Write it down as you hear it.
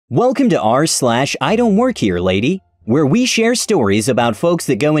Welcome to r/IDontWorkHereLady, where we share stories about folks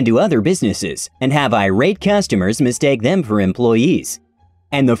that go into other businesses and have irate customers mistake them for employees.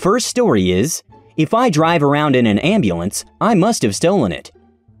 And the first story is, if I drive around in an ambulance, I must have stolen it.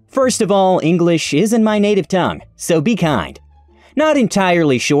 First of all, English isn't my native tongue, so be kind. Not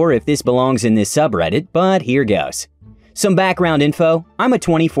entirely sure if this belongs in this subreddit, but here goes. Some background info: I'm a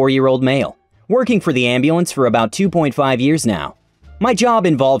 24-year-old male, working for the ambulance for about 2.5 years now. My job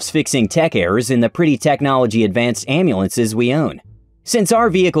involves fixing tech errors in the pretty technology-advanced ambulances we own. Since our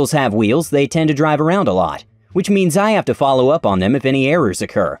vehicles have wheels, they tend to drive around a lot, which means I have to follow up on them if any errors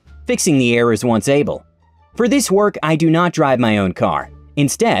occur, fixing the errors once able. For this work, I do not drive my own car.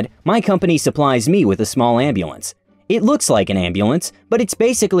 Instead, my company supplies me with a small ambulance. It looks like an ambulance, but it's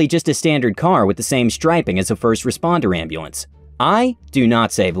basically just a standard car with the same striping as a first responder ambulance. I do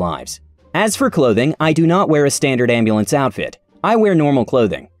not save lives. As for clothing, I do not wear a standard ambulance outfit. I wear normal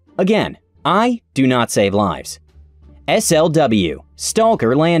clothing. Again, I do not save lives. SLW,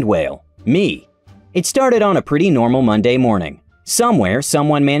 Stalker Land Whale, me. It started on a pretty normal Monday morning. Somewhere,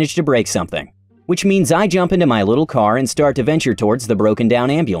 someone managed to break something, which means I jump into my little car and start to venture towards the broken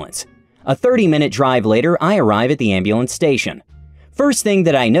down ambulance. A 30-minute drive later, I arrive at the ambulance station. First thing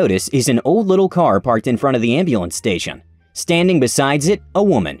that I notice is an old little car parked in front of the ambulance station. Standing beside it, a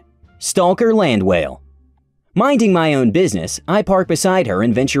woman. Stalker Land Whale. Minding my own business, I park beside her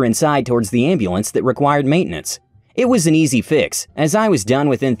and venture inside towards the ambulance that required maintenance. It was an easy fix, as I was done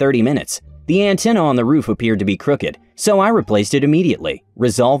within 30 minutes. The antenna on the roof appeared to be crooked, so I replaced it immediately,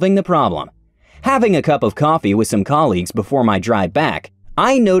 resolving the problem. Having a cup of coffee with some colleagues before my drive back,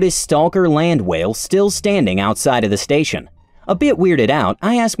 I noticed Stalker Land Whale still standing outside of the station. A bit weirded out,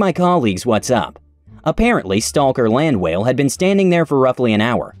 I asked my colleagues what's up. Apparently, Stalker Land Whale had been standing there for roughly an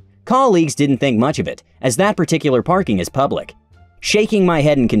hour. Colleagues didn't think much of it, as that particular parking is public. Shaking my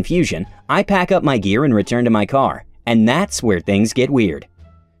head in confusion, I pack up my gear and return to my car, and that's where things get weird.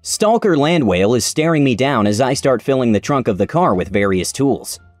 Stalker Land Whale is staring me down as I start filling the trunk of the car with various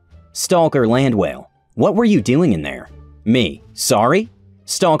tools. Stalker Land Whale, what were you doing in there? Me, sorry?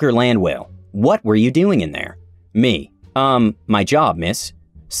 Stalker Land Whale, what were you doing in there? Me, my job, miss.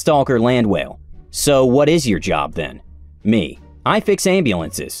 Stalker Land Whale, so what is your job then? Me, I fix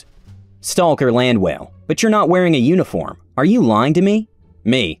ambulances. Stalker Land Whale, but you're not wearing a uniform. Are you lying to me?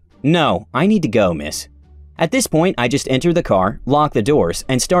 Me, no, I need to go, miss. At this point, I just enter the car, lock the doors,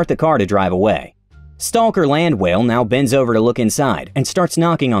 and start the car to drive away. Stalker Land Whale now bends over to look inside and starts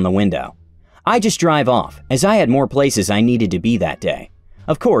knocking on the window. I just drive off, as I had more places I needed to be that day.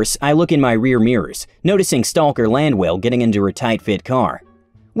 Of course, I look in my rear mirrors, noticing Stalker Land Whale getting into her tight-fit car.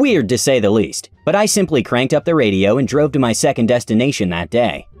 Weird to say the least, but I simply cranked up the radio and drove to my second destination that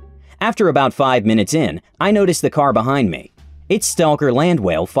day. After about 5 minutes in, I noticed the car behind me. It's Stalker Land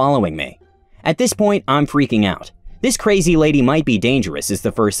Whale following me. At this point, I'm freaking out. This crazy lady might be dangerous is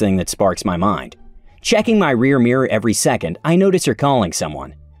the first thing that sparks my mind. Checking my rear mirror every second, I notice her calling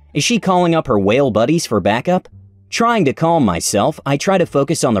someone. Is she calling up her whale buddies for backup? Trying to calm myself, I try to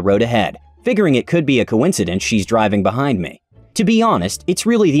focus on the road ahead, figuring it could be a coincidence she's driving behind me. To be honest, it's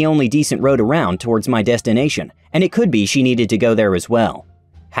really the only decent road around towards my destination, and it could be she needed to go there as well.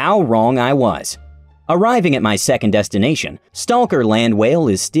 How wrong I was. Arriving at my second destination, Stalker Land Whale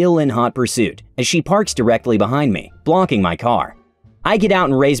is still in hot pursuit as she parks directly behind me, blocking my car. I get out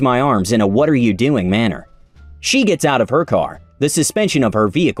and raise my arms in a "what are you doing" manner. She gets out of her car, the suspension of her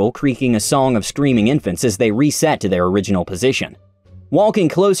vehicle creaking a song of screaming infants as they reset to their original position. Walking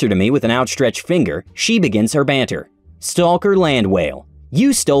closer to me with an outstretched finger, she begins her banter. Stalker Land Whale,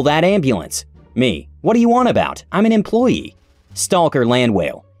 you stole that ambulance. Me, what do you want about? I'm an employee. Stalker Land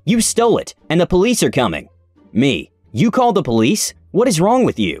Whale, you stole it, and the police are coming. Me, you called the police? What is wrong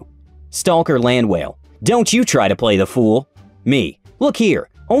with you? Stalker Land Whale, don't you try to play the fool. Me, look here,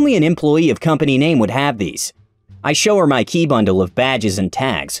 only an employee of company name would have these. I show her my key bundle of badges and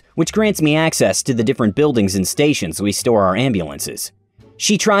tags, which grants me access to the different buildings and stations we store our ambulances.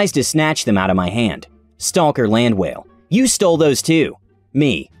 She tries to snatch them out of my hand. Stalker Land Whale, you stole those too.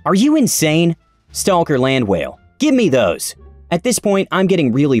 Me, are you insane? Stalker Land Whale, give me those. At this point, I'm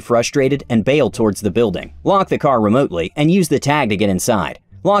getting really frustrated and bail towards the building, lock the car remotely, and use the tag to get inside,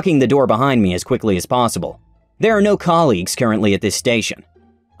 locking the door behind me as quickly as possible. There are no colleagues currently at this station.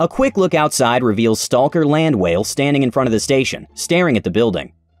 A quick look outside reveals Stalker Land Whale standing in front of the station, staring at the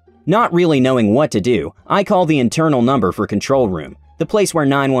building. Not really knowing what to do, I call the internal number for control room, the place where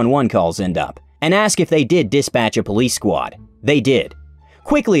 911 calls end up, and ask if they did dispatch a police squad. They did.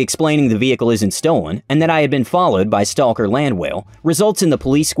 Quickly explaining the vehicle isn't stolen and that I had been followed by Stalker Land Whale results in the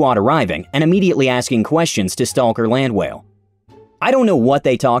police squad arriving and immediately asking questions to Stalker Land Whale. I don't know what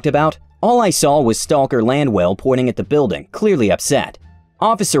they talked about. All I saw was Stalker Landwell pointing at the building, clearly upset.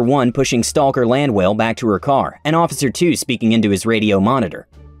 Officer 1 pushing Stalker Landwell back to her car, and Officer 2 speaking into his radio monitor.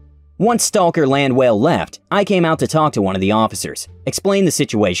 Once Stalker Landwell left, I came out to talk to one of the officers, explain the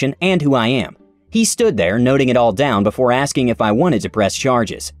situation and who I am. He stood there, noting it all down before asking if I wanted to press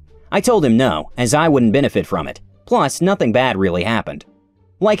charges. I told him no, as I wouldn't benefit from it. Plus, nothing bad really happened.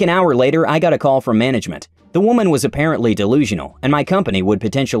 Like an hour later, I got a call from management. The woman was apparently delusional, and my company would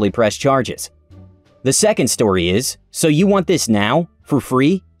potentially press charges. The second story is, so you want this now, for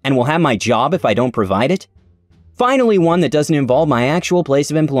free, and will have my job if I don't provide it? Finally, one that doesn't involve my actual place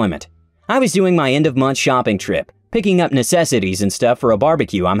of employment. I was doing my end-of-month shopping trip, picking up necessities and stuff for a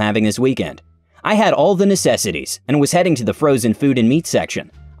barbecue I'm having this weekend. I had all the necessities, and was heading to the frozen food and meat section.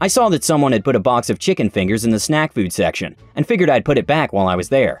 I saw that someone had put a box of chicken fingers in the snack food section, and figured I'd put it back while I was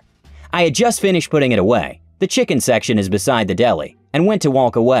there. I had just finished putting it away. The chicken section is beside the deli, and went to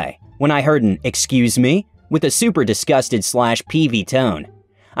walk away, when I heard an "excuse me?" with a super disgusted / peevy tone.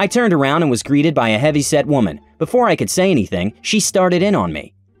 I turned around and was greeted by a heavy-set woman. Before I could say anything, she started in on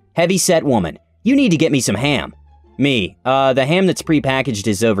me. Heavy-set woman, you need to get me some ham. Me, the ham that's prepackaged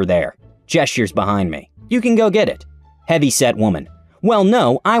is over there. Gestures behind me. You can go get it. Heavy-set woman, well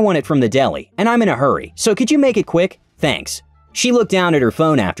no, I want it from the deli, and I'm in a hurry, so could you make it quick? Thanks. She looked down at her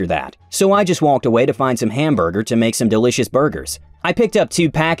phone after that, so I just walked away to find some hamburger to make some delicious burgers. I picked up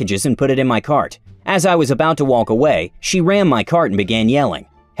 2 packages and put it in my cart. As I was about to walk away, she rammed my cart and began yelling.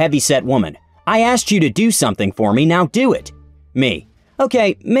 Heavy-set woman, I asked you to do something for me, now do it. Me,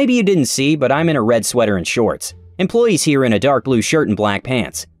 okay, maybe you didn't see, but I'm in a red sweater and shorts. Employees here in a dark blue shirt and black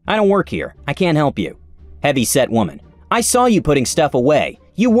pants. I don't work here, I can't help you. Heavy-set woman, I saw you putting stuff away.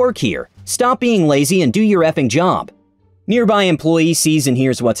 You work here. Stop being lazy and do your effing job. Nearby employee sees and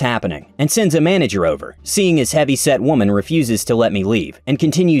hears what's happening, and sends a manager over, seeing his heavy-set woman refuses to let me leave, and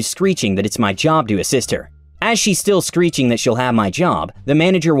continues screeching that it's my job to assist her. As she's still screeching that she'll have my job, the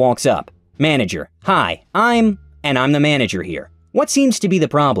manager walks up. Manager, hi, I'm the manager here. What seems to be the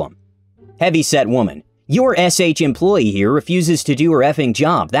problem? Heavy-set woman, your SH employee here refuses to do her effing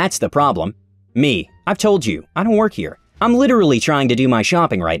job, that's the problem. Me, I've told you, I don't work here. I'm literally trying to do my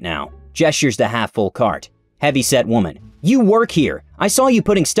shopping right now. Gestures to half-full cart. Heavy-set woman, you work here. I saw you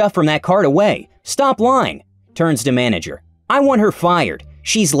putting stuff from that cart away. Stop lying. Turns to manager. I want her fired.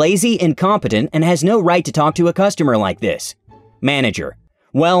 She's lazy, incompetent, and has no right to talk to a customer like this. Manager.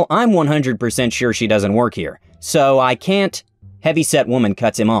 Well, I'm 100% sure she doesn't work here, so I can't. Heavy-set woman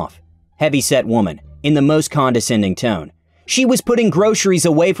cuts him off. Heavy-set woman, in the most condescending tone. She was putting groceries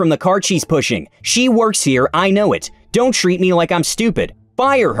away from the cart she's pushing. She works here, I know it. Don't treat me like I'm stupid.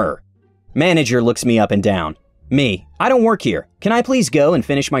 Fire her. Manager looks me up and down. Me, I don't work here. Can I please go and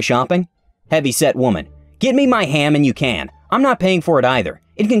finish my shopping? Heavy-set woman, get me my ham and you can. I'm not paying for it either.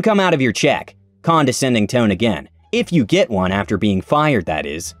 It can come out of your check. Condescending tone again. If you get one after being fired, that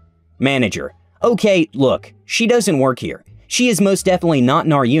is. Manager, okay, look, she doesn't work here. She is most definitely not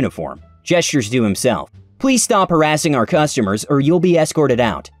in our uniform. Gestures to himself. Please stop harassing our customers or you'll be escorted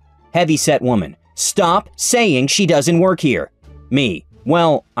out. Heavy-set woman, stop saying she doesn't work here. Me,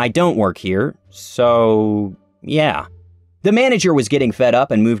 well, I don't work here, so yeah. The manager was getting fed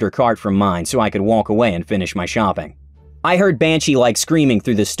up and moved her cart from mine so I could walk away and finish my shopping. I heard Banshee-like screaming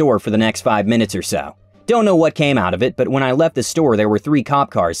through the store for the next 5 minutes or so. Don't know what came out of it, but when I left the store there were 3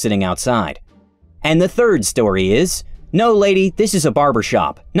 cop cars sitting outside. And the third story is, no lady, this is a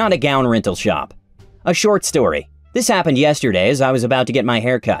barbershop, not a gown rental shop. A short story. This happened yesterday as I was about to get my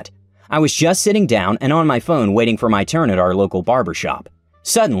hair cut. I was just sitting down and on my phone waiting for my turn at our local barbershop.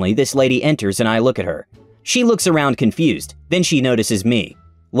 Suddenly, this lady enters and I look at her. She looks around confused, then she notices me.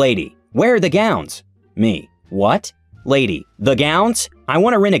 Lady, where are the gowns? Me, what? Lady, the gowns? I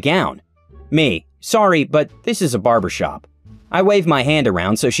want to rent a gown. Me, sorry, but this is a barbershop. I waved my hand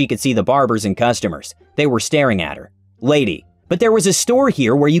around so she could see the barbers and customers. They were staring at her. Lady, but there was a store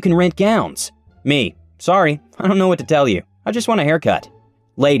here where you can rent gowns. Me, sorry, I don't know what to tell you. I just want a haircut.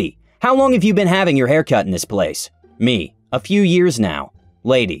 Lady, how long have you been having your haircut in this place? Me, a few years now.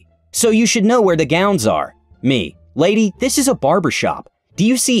 Lady, so you should know where the gowns are. Me, lady, this is a barbershop. Do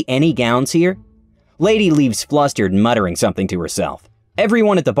you see any gowns here? Lady leaves flustered and muttering something to herself.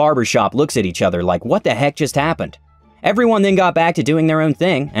 Everyone at the barbershop looks at each other like what the heck just happened. Everyone then got back to doing their own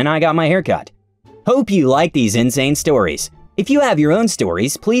thing and I got my haircut. Hope you like these insane stories. If you have your own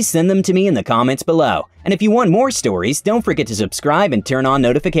stories, please send them to me in the comments below. And if you want more stories, don't forget to subscribe and turn on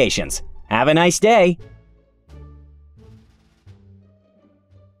notifications. Have a nice day!